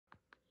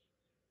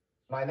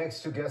My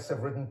next two guests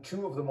have written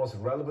two of the most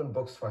relevant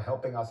books for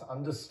helping us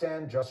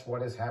understand just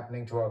what is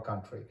happening to our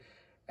country.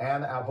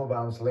 Anne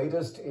Applebaum's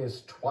latest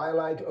is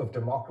Twilight of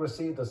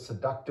Democracy, The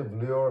Seductive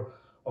Lure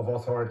of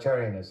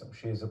Authoritarianism.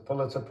 She is a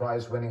Pulitzer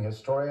Prize-winning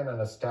historian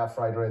and a staff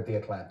writer at The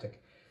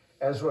Atlantic.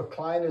 Ezra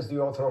Klein is the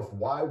author of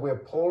Why We're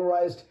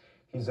Polarized.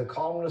 He's a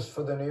columnist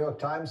for the New York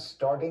Times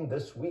starting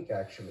this week,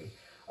 actually.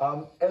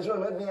 Ezra,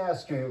 let me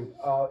ask you,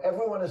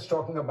 everyone is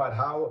talking about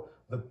how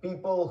the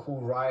people who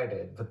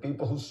rioted, the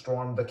people who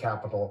stormed the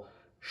Capitol,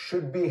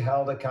 should be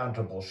held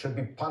accountable, should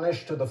be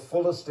punished to the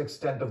fullest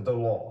extent of the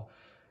law.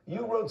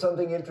 You wrote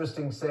something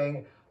interesting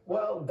saying,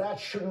 well, that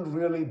shouldn't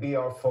really be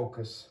our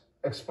focus.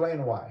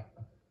 Explain why.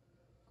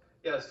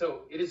 Yeah,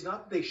 so it is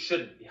not that they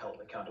shouldn't be held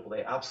accountable.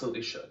 They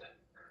absolutely should.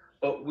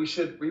 But we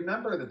should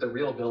remember that the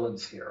real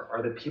villains here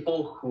are the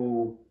people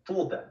who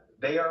fooled them.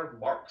 They are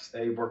marks.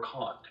 They were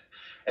conned.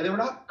 And they were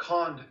not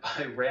conned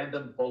by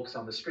random folks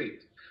on the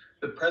street.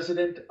 The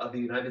president of the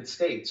United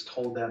States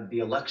told them the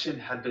election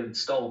had been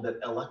stolen, that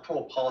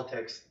electoral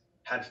politics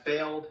had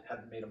failed, had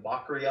been made a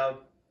mockery of,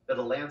 that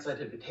a landslide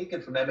had been taken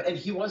from them. And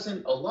he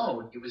wasn't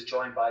alone. He was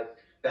joined by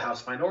the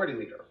House Minority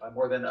Leader, by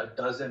more than a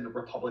dozen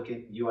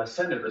Republican U.S.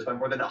 senators, by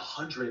more than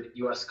 100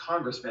 U.S.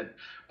 congressmen,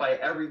 by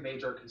every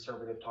major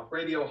conservative talk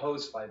radio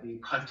host, by the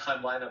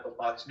primetime lineup of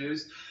Fox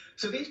News.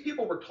 So these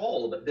people were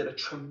told that a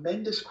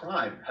tremendous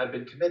crime had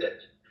been committed.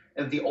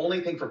 And the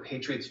only thing for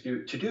patriots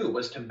to do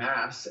was to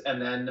mass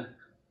and then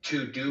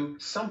to do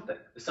something.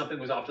 Something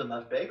was often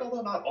left vague,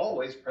 although not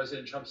always.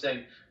 President Trump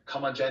saying,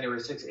 come on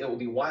January 6th, it will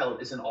be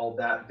wild, isn't all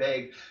that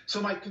vague.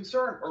 So my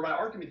concern, or my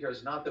argument here,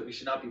 is not that we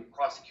should not be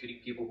prosecuting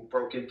people who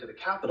broke into the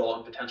Capitol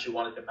and potentially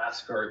wanted to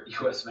massacre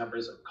U.S.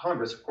 members of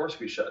Congress. Of course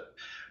we should.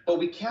 But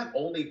we can't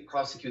only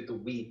prosecute the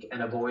weak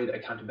and avoid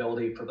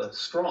accountability for the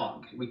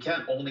strong. We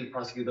can't only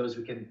prosecute those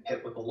we can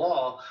hit with the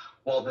law,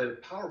 while the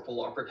powerful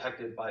are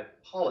protected by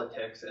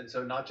politics. And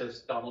so not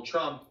just Donald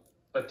Trump,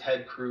 but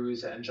Ted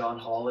Cruz and John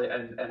Hawley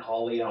and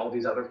Hawley and all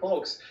these other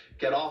folks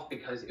get off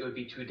because it would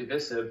be too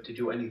divisive to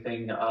do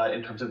anything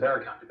in terms of their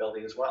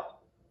accountability as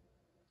well.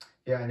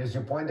 Yeah, and as you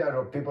point out,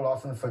 what people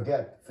often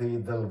forget,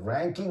 the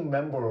ranking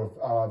member,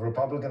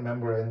 Republican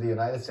member in the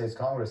United States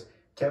Congress,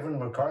 Kevin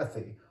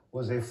McCarthy,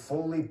 was a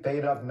fully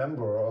paid up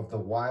member of the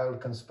wild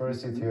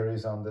conspiracy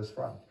theories on this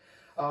front.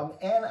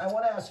 And I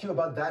want to ask you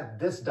about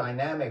this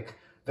dynamic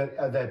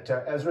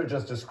that Ezra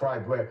just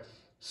described, where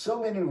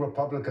so many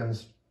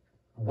Republicans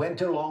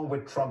went along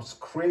with Trump's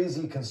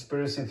crazy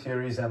conspiracy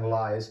theories and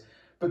lies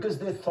because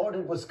they thought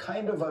it was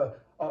kind of a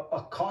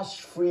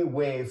cost-free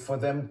way for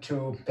them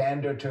to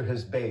pander to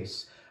his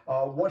base.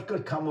 What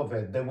could come of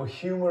it? They were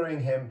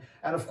humoring him.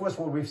 And of course,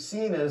 what we've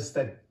seen is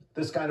that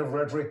this kind of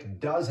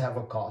rhetoric does have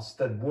a cost,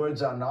 that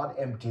words are not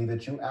empty,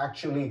 that you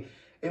actually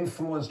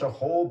influenced a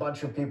whole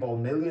bunch of people,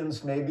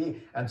 millions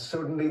maybe, and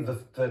certainly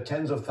the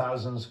tens of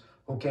thousands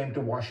who came to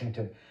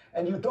Washington.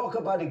 And you talk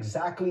about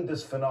exactly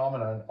this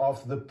phenomenon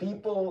of the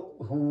people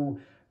who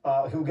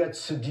get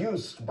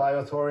seduced by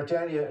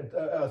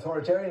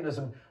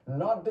authoritarianism,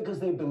 not because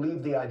they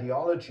believe the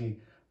ideology,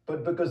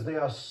 but because they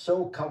are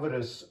so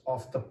covetous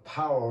of the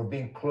power, of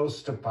being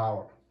close to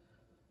power.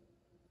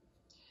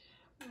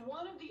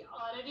 One of the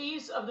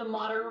oddities of the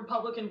modern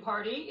Republican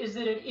Party is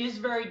that it is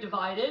very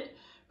divided,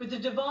 but the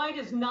divide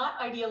is not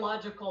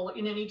ideological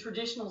in any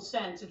traditional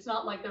sense. It's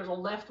not like there's a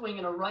left wing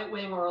and a right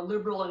wing or a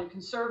liberal and a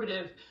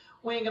conservative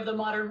wing of the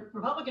modern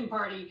Republican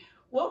Party.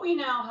 What we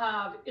now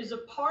have is a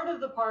part of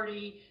the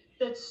party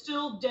that's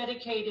still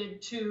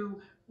dedicated to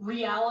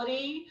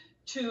reality,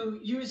 to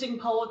using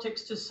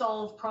politics to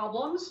solve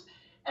problems,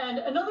 and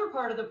another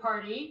part of the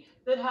party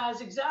that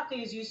has,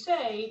 exactly as you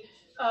say,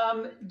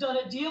 done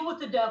a deal with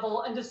the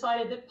devil and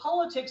decided that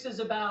politics is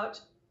about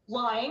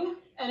lying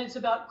and it's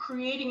about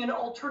creating an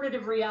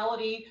alternative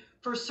reality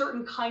for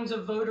certain kinds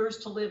of voters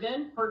to live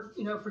in,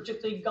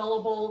 particularly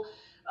gullible,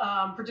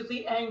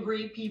 particularly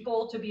angry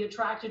people to be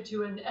attracted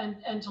to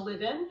and to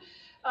live in.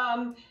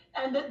 And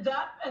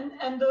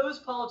those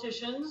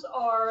politicians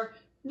are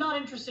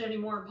not interested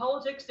anymore in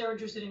politics. They're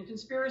interested in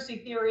conspiracy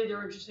theory.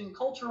 They're interested in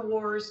culture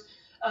wars.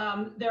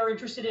 They're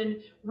interested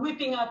in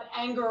whipping up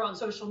anger on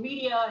social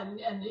media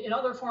and in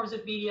other forms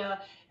of media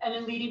and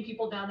in leading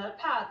people down that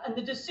path. And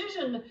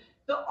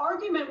the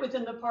argument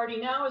within the party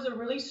now is a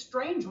really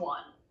strange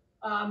one.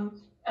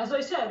 As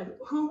I said,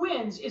 who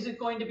wins? Is it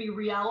going to be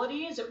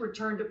reality? Is it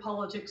return to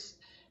politics,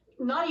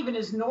 not even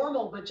as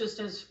normal, but just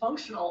as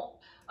functional?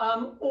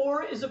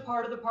 Or is a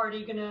part of the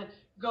party going to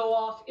go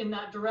off in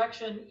that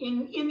direction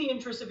in the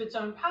interest of its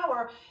own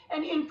power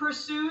and in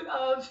pursuit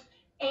of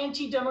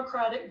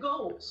anti-democratic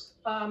goals?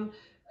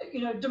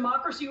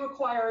 Democracy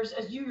requires,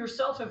 as you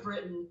yourself have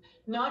written,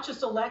 not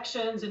just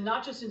elections and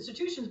not just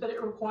institutions, but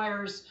it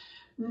requires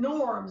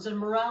norms and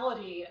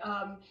morality.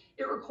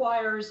 It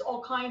requires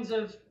all kinds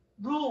of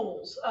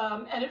rules.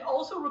 And it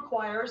also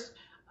requires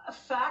a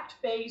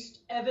fact-based,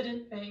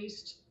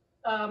 evidence-based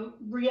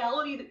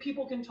reality that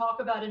people can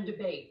talk about and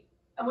debate.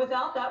 And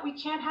without that, we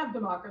can't have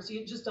democracy.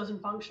 It just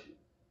doesn't function.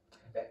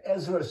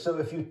 Ezra, so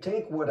if you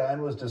take what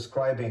Anne was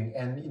describing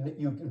and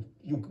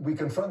we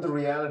confront the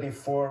reality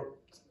for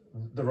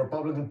the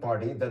Republican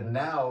Party that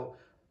now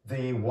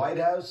the White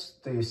House,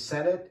 the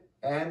Senate,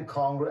 and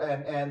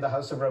Congress and the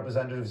House of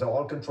Representatives are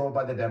all controlled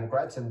by the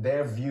Democrats. In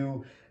their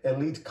view,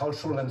 elite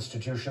cultural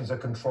institutions are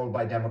controlled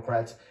by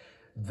Democrats.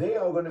 They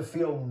are going to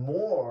feel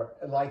more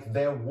like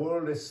their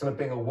world is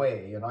slipping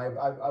away. You know,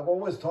 I've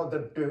always thought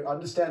that to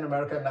understand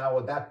America now,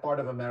 or that part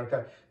of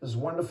America, this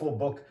wonderful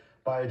book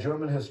by a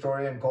German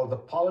historian called The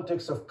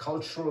Politics of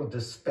Cultural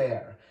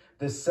Despair,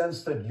 this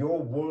sense that your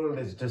world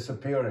is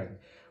disappearing.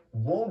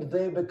 Won't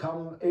they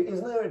become,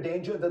 isn't there a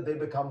danger that they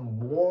become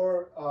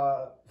more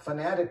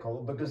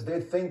fanatical because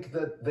they think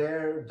that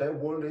their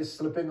world is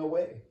slipping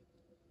away?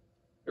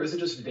 There isn't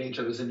just a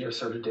danger, there's a near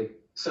certainty.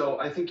 So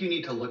I think you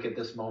need to look at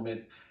this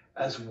moment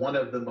as one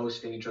of the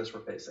most dangerous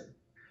we're facing.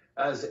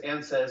 As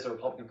Anne says, the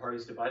Republican Party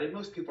is divided.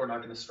 Most people are not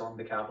going to storm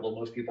the Capitol.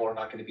 Most people are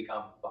not going to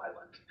become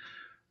violent.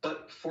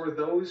 But for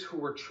those who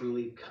were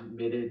truly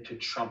committed to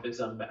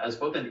Trumpism as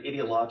both an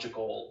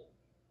ideological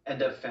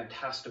and a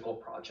fantastical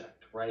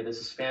project, right? As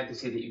this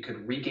fantasy that you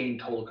could regain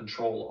total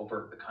control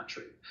over the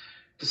country,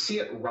 to see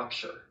it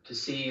rupture, to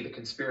see the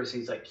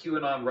conspiracies like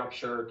QAnon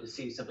rupture, to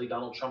see simply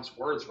Donald Trump's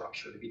words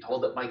rupture, to be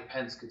told that Mike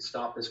Pence could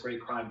stop this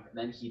great crime, and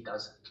then he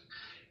doesn't.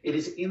 It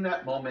is in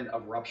that moment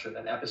of rupture,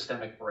 that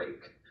epistemic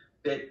break,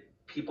 that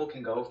people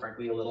can go,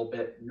 frankly, a little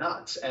bit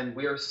nuts. And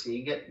we are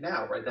seeing it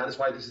now, right? That is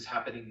why this is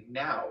happening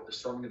now. The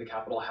storming of the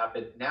Capitol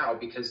happened now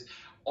because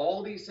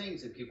all these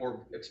things that people were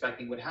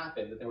expecting would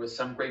happen, that there was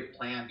some great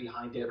plan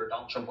behind it, or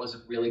Donald Trump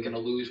wasn't really going to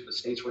lose, the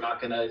states were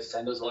not going to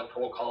send those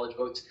electoral college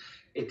votes.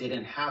 It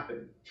didn't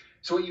happen.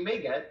 So what you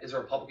may get is a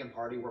Republican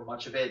Party where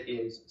much of it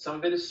is, some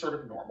of it is sort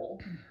of normal.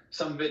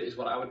 Some of it is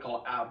what I would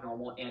call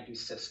abnormal,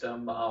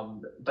 anti-system,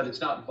 but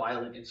it's not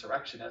violent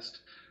insurrectionist.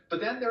 But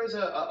then there's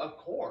a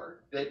core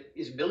that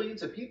is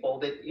millions of people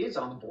that is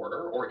on the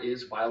border or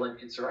is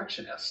violent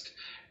insurrectionist.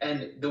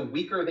 And the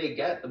weaker they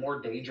get, the more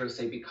dangerous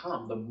they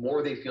become. The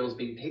more they feel is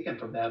being taken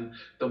from them,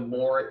 the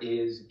more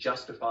is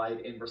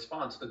justified in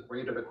response. The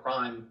greater the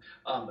crime,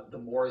 the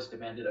more is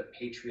demanded of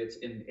patriots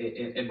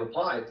in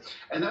reply.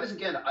 And that is,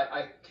 again,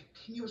 I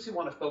continuously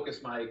want to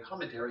focus my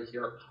commentary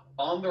here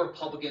on the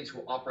Republicans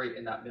who operate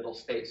in that middle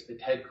space, the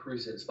Ted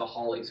Cruzes, the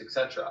Hawleys, et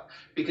cetera,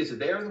 because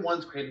they're the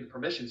ones creating the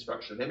permission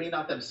structure. They may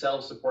not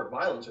themselves support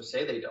violence or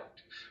say they don't,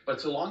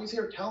 but so long as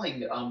they're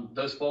telling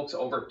those folks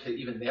over to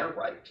even their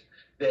right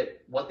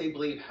that what they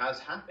believe has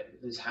happened,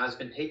 this has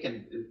been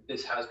taken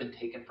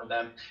from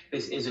them,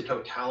 this is a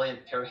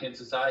totalitarian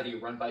society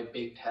run by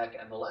big tech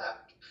and the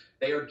left,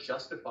 they are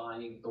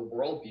justifying the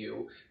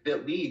worldview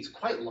that leads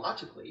quite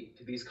logically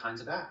to these kinds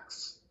of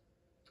acts.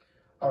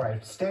 All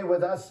right, stay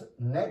with us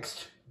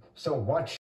next. So watch